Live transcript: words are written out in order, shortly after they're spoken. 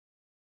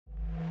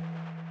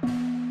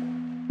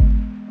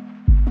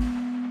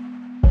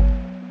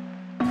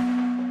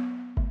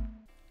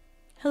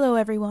Hello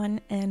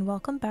everyone and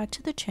welcome back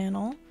to the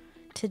channel.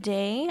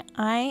 Today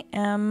I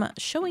am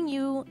showing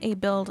you a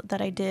build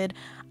that I did.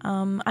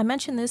 I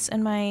mentioned this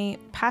in my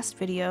past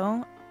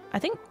video, I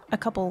think a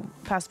couple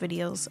past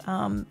videos,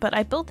 but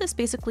I built this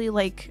basically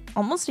like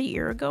almost a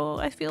year ago,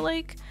 I feel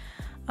like.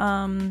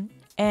 And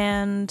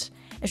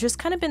it's just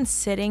kind of been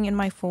sitting in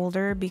my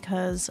folder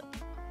because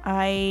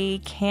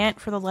I can't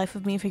for the life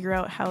of me figure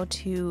out how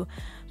to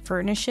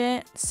furnish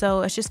it.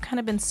 So it's just kind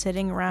of been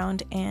sitting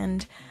around,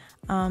 and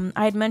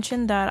I had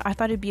mentioned that I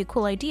thought it'd be a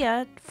cool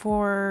idea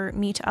for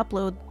me to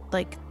upload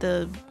like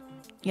the,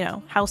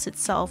 house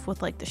itself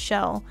with like the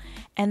shell,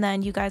 and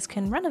then you guys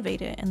can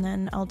renovate it, and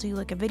then I'll do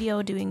like a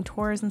video doing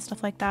tours and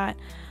stuff like that.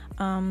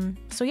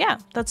 So yeah,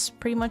 that's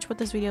pretty much what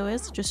this video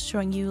is, just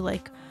showing you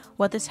like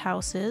what this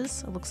house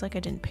is. It looks like I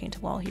didn't paint a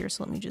wall here,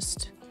 so let me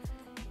just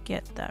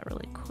get that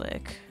really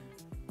quick.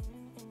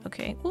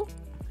 Okay, ooh,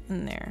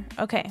 in there.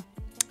 Okay.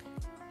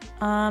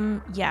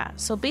 Yeah,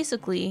 so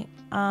basically,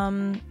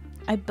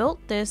 I built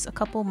this a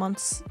couple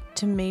months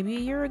to maybe a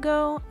year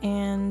ago,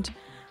 and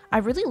I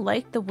really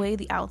liked the way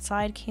the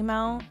outside came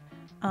out.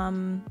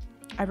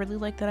 I really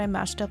like that I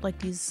matched up like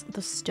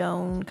the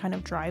stone kind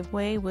of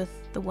driveway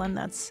with the one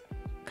that's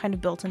kind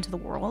of built into the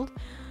world.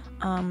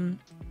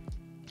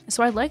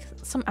 So I like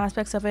some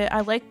aspects of it.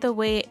 I like the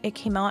way it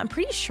came out. I'm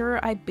pretty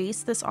sure I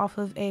based this off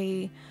of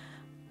a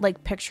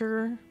like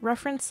picture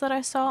reference that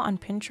I saw on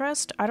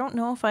Pinterest. I don't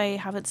know if I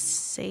have it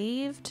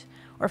saved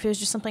or if it was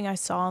just something I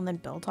saw and then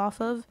built off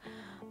of,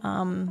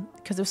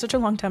 because it was such a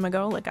long time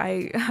ago. Like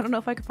I don't know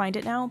if I could find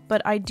it now,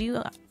 but I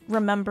do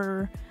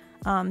remember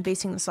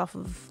basing this off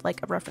of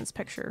like a reference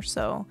picture.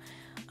 So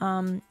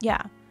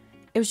yeah,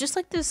 it was just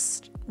like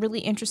this really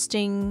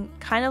interesting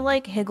kind of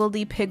like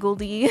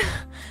higgledy-piggledy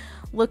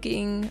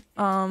looking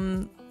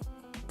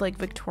like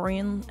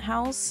Victorian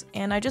house,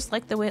 and I just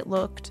liked the way it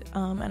looked,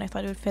 and I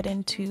thought it would fit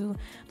into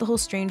the whole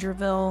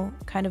Strangerville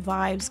kind of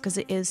vibes because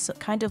it is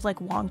kind of like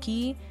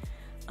wonky.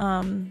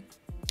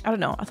 I don't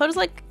know, I thought it was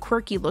like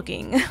quirky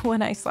looking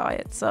when I saw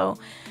it. So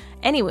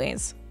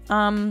anyways,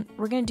 we're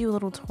gonna do a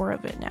little tour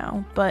of it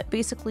now, but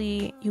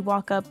basically you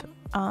walk up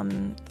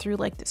through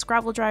like this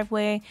gravel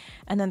driveway,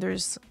 and then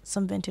there's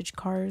some vintage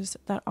cars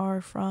that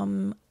are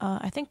from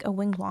I think a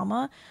winged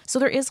llama. So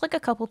there is like a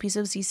couple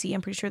pieces of CC.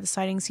 I'm pretty sure the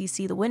siding's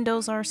CC, the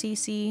windows are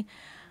CC.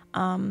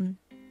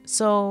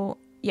 So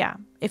yeah,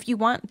 if you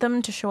want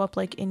them to show up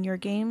like in your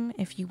game,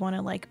 if you want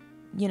to like,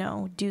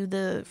 do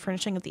the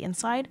furnishing of the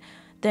inside,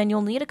 then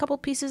you'll need a couple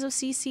pieces of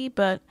CC,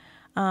 but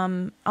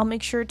I'll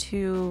make sure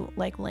to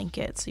like link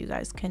it so you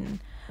guys can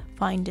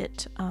find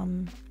it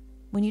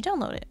when you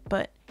download it.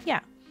 But yeah,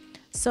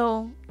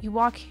 so you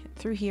walk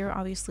through here.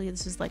 Obviously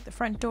this is like the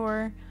front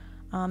door.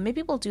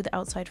 Maybe we'll do the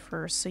outside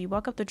first. So you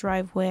walk up the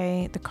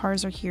driveway, the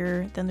cars are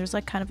here, then there's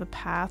like kind of a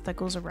path that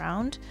goes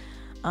around,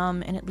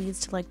 and it leads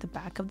to like the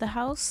back of the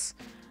house.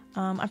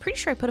 I'm pretty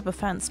sure I put up a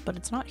fence, but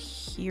it's not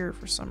here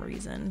for some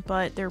reason,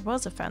 but there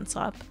was a fence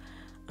up.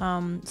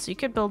 So you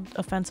could build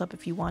a fence up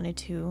if you wanted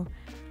to.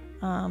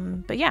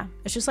 But yeah,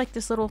 it's just like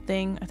this little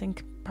thing. I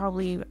think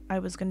probably I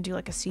was going to do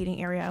like a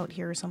seating area out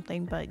here or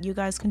something, but you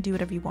guys can do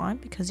whatever you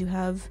want because you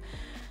have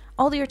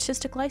all the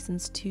artistic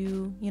license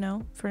to,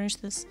 furnish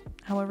this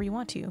however you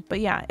want to. But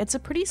yeah, it's a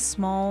pretty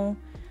small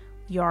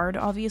yard,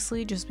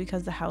 obviously, just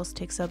because the house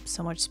takes up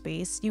so much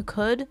space. You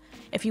could,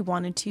 if you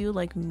wanted to,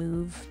 like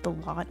move the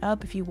lot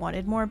up if you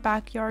wanted more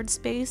backyard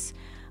space.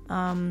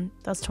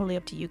 That's totally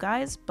up to you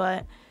guys.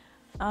 But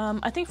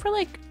I think for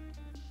like,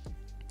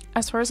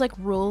 as far as like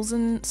rules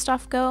and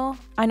stuff go,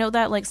 I know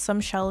that like some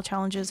shell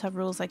challenges have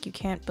rules like you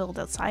can't build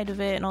outside of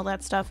it and all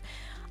that stuff.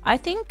 I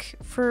think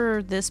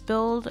for this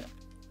build,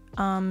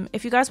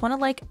 if you guys want to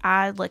like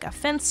add like a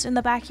fence in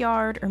the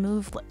backyard or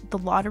move the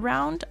lot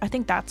around, I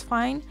think that's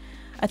fine.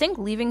 I think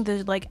leaving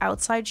the like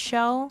outside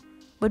shell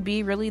would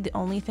be really the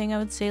only thing I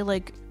would say.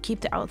 Like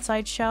keep the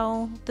outside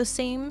shell the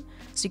same,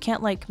 so you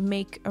can't like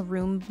make a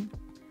room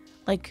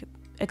like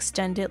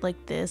extend it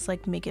like this,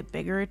 like make it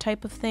bigger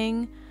type of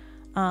thing.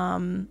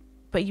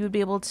 But you would be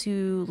able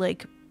to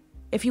like,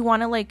 if you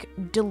want to like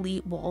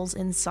delete walls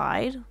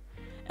inside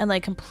and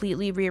like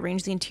completely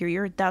rearrange the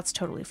interior, that's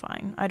totally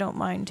fine. I don't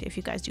mind if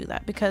you guys do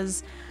that,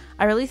 because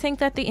I really think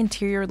that the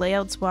interior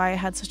layout's why I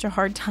had such a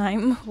hard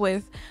time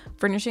with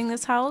furnishing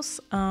this house.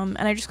 And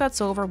I just got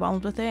so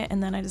overwhelmed with it,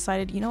 and then I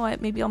decided, you know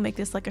what, maybe I'll make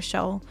this like a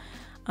shell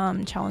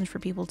challenge for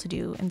people to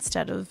do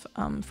instead of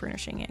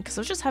furnishing it, because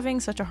I was just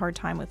having such a hard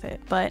time with it.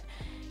 But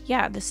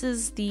yeah, this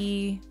is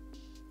the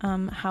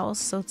house.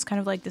 So it's kind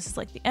of like, this is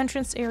like the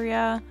entrance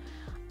area,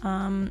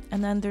 and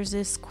then there's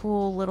this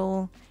cool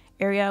little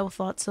area with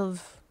lots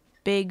of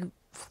big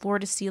floor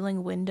to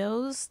ceiling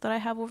windows that I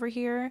have over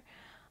here.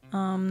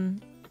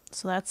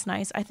 So that's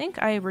nice. I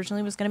think I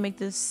originally was gonna make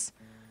this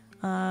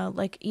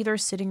like either a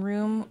sitting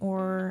room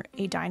or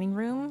a dining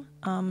room,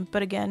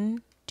 but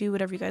again, do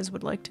whatever you guys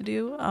would like to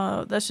do.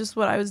 That's just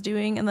what I was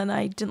doing, and then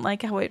I didn't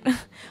like how it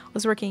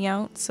was working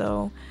out.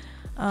 So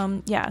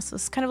yeah, so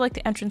it's kind of like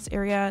the entrance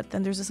area.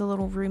 Then there's this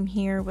little room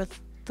here with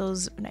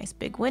those nice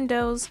big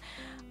windows.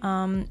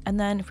 And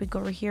then if we go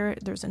over here,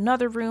 there's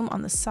another room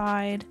on the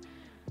side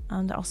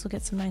that also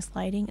gets some nice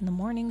lighting in the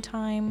morning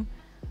time.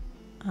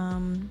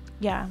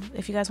 Yeah,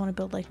 if you guys want to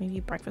build like maybe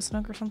a breakfast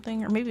nook or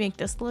something, or maybe make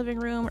this the living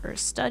room or a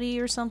study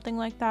or something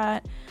like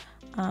that.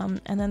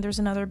 And then there's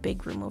another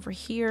big room over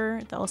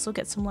here that also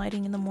gets some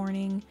lighting in the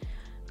morning,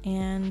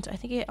 and I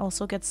think it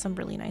also gets some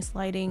really nice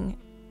lighting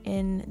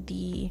in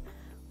the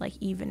like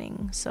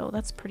evening, so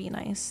that's pretty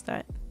nice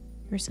that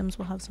your Sims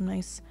will have some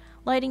nice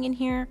lighting in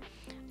here.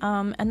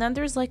 And then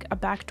there's like a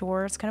back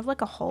door. It's kind of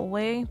like a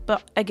hallway,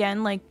 but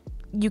again, like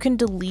you can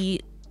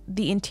delete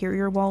the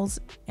interior walls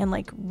and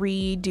like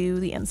redo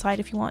the inside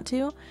if you want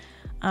to.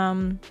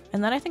 And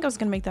then I think I was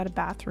gonna make that a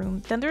bathroom.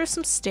 Then there's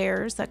some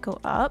stairs that go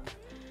up,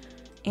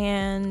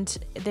 and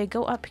they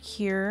go up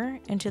here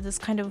into this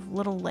kind of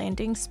little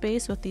landing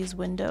space with these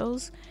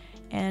windows,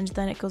 and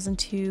then it goes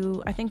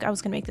into, I think I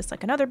was gonna make this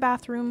like another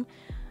bathroom.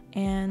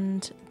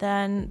 And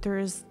then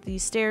there's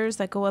these stairs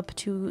that go up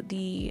to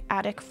the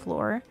attic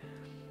floor.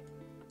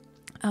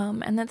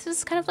 And then this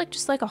is kind of like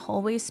just like a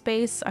hallway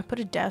space. I put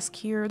a desk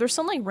here. There's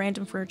some like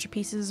random furniture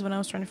pieces when I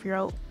was trying to figure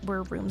out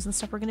where rooms and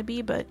stuff were going to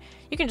be, but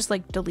you can just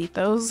like delete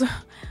those.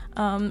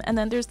 And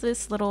then there's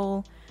this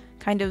little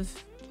kind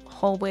of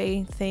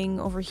hallway thing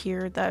over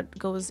here that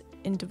goes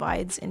and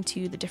divides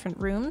into the different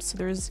rooms. So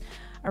there's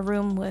a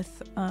room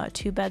with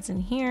 2 beds in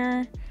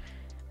here.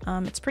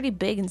 It's pretty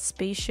big and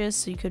spacious,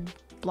 so you could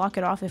block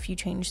it off if you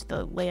change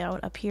the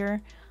layout up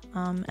here.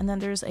 And then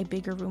there's a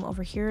bigger room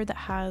over here that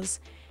has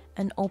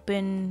an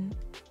open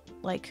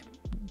like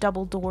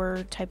double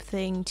door type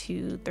thing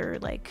to their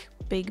like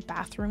big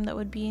bathroom that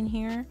would be in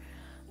here,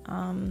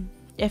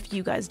 if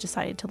you guys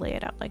decided to lay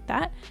it out like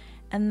that.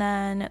 And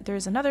then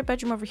there's another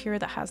bedroom over here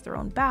that has their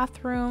own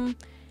bathroom,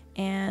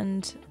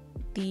 and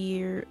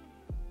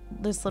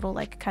this little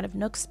like kind of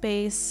nook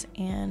space,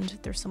 and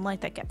there's some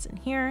light that gets in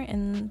here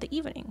in the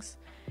evenings.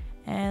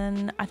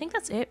 And I think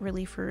that's it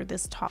really for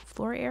this top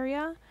floor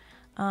area.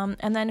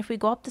 And then if we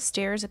go up the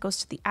stairs, it goes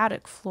to the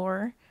attic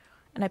floor.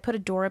 And I put a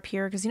door up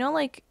here because, you know,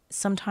 like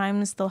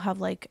sometimes they'll have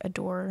like a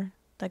door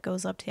that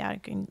goes up to the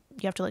attic and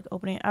you have to like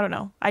open it. I don't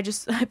know. I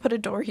put a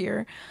door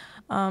here.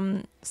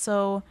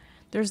 So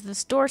there's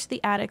this door to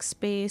the attic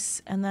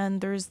space, and then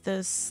there's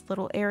this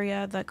little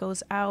area that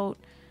goes out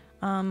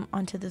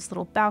onto this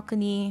little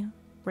balcony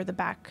where the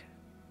back,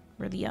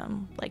 where the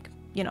like,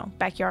 you know,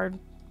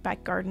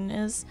 back garden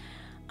is.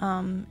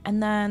 And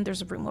then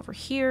there's a room over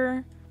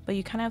here, but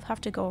you kind of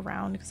have to go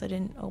around because I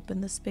didn't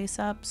open this space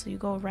up. So you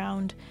go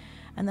around,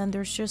 and then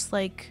there's just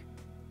like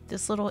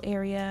this little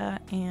area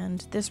and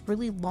this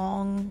really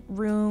long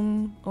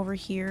room over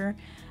here.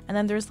 And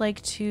then there's like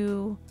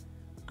 2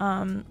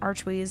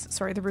 archways.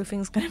 Sorry, the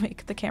roofing's gonna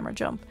make the camera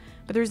jump.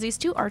 But there's these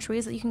 2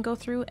 archways that you can go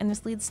through, and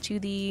this leads to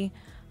the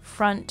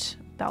front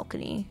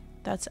balcony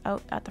that's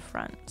out at the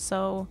front.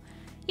 So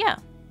yeah,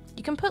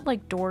 you can put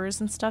like doors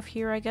and stuff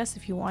here, I guess,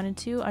 if you wanted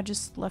to. I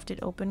just left it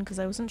open because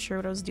I wasn't sure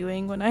what I was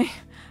doing when I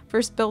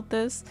first built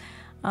this.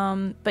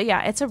 But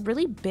yeah, it's a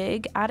really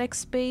big attic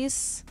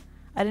space.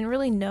 I didn't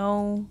really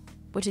know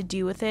what to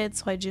do with it,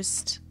 so I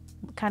just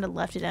kind of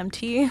left it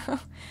empty.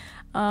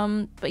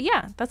 But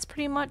yeah, that's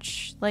pretty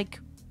much like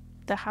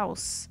the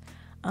house.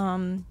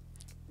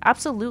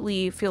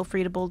 Absolutely feel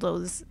free to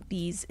bulldoze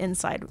these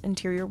inside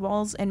interior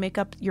walls and make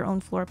up your own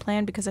floor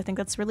plan, because I think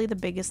that's really the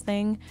biggest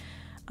thing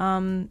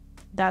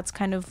that's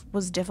kind of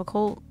was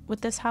difficult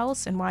with this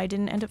house and why I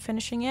didn't end up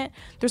finishing it.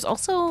 There's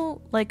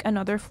also like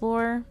another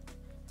floor,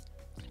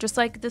 just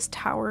like this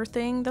tower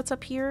thing that's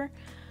up here,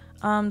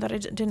 that I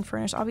didn't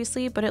furnish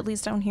obviously, but it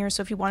leads down here.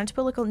 So if you wanted to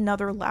put like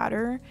another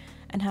ladder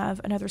and have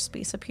another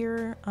space up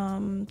here,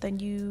 then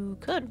you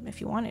could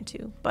if you wanted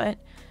to. But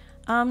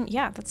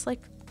yeah, that's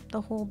like the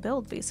whole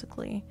build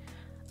basically.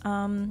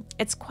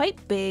 It's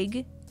quite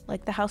big,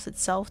 like the house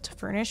itself, to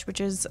furnish,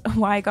 which is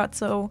why I got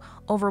so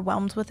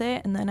overwhelmed with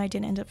it and then I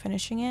didn't end up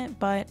finishing it.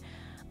 But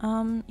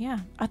yeah,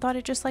 I thought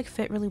it just like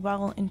fit really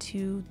well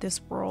into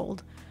this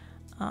world,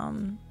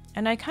 and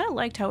I kind of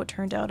liked how it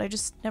turned out. I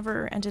just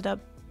never ended up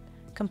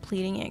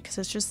completing it because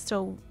it's just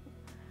so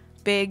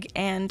big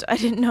and I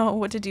didn't know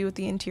what to do with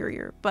the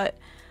interior. But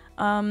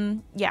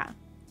yeah,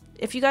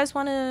 if you guys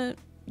want to,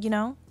 you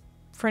know,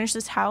 furnish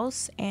this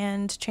house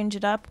and change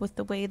it up with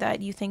the way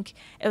that you think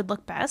it would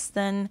look best,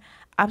 then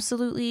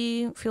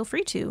absolutely feel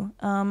free to.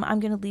 I'm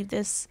going to leave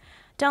this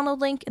download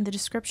link in the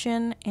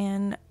description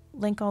and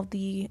link all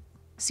the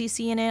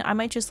CC in it. I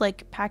might just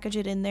like package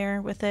it in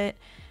there with it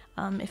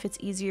if it's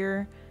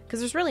easier, because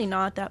there's really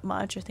not that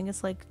much. I think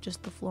it's like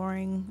just the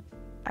flooring.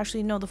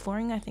 Actually, no, the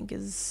flooring I think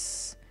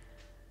is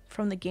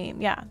from the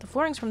game. Yeah, the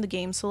flooring's from the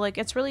game. So like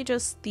it's really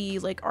just the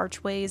like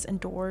archways and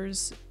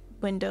doors,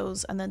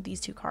 windows, and then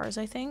these 2 cars,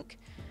 I think.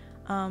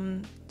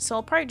 So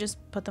I'll probably just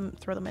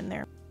throw them in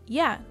there.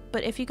 Yeah,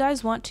 but if you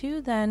guys want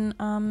to, then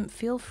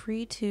feel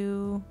free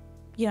to,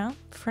 you know,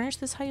 furnish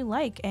this how you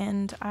like,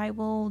 and I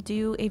will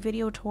do a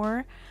video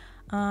tour.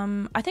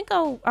 I think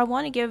I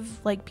want to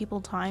give like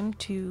people time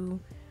to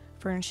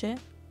furnish it.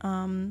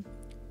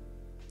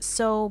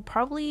 So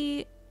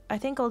probably I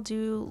think I'll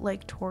do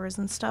like tours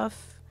and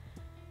stuff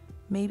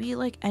maybe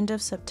like end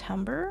of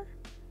September.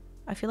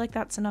 I feel like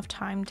that's enough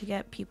time to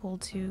get people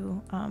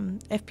to,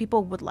 if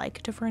people would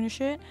like to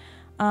furnish it.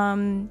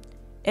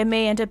 It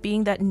may end up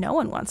being that no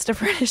one wants to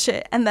furnish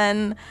it, and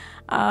then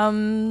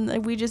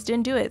we just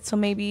didn't do it. So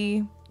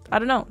maybe, I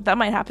don't know, that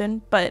might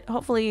happen, but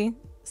hopefully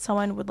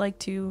someone would like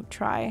to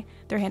try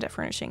their hand at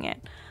furnishing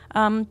it.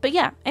 But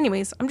yeah,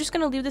 anyways, I'm just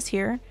gonna leave this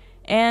here,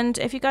 and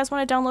if you guys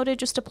want to download it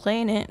just to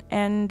play in it,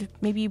 and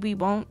maybe we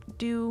won't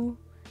do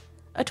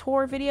a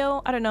tour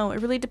video, I don't know, it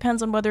really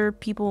depends on whether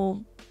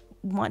people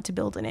want to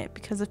build in it,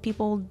 because if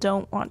people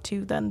don't want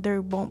to, then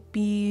there won't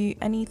be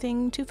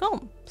anything to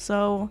film.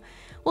 So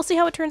we'll see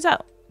how it turns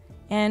out,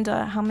 and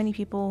how many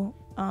people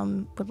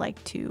would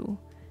like to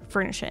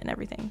furnish it and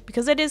everything,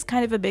 because it is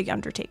kind of a big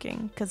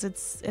undertaking, because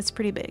it's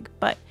pretty big.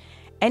 But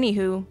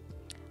anywho,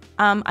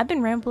 I've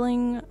been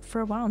rambling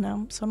for a while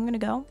now, so I'm gonna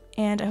go,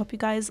 and I hope you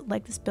guys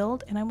like this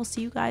build, and I will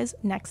see you guys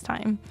next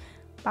time.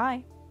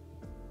 Bye.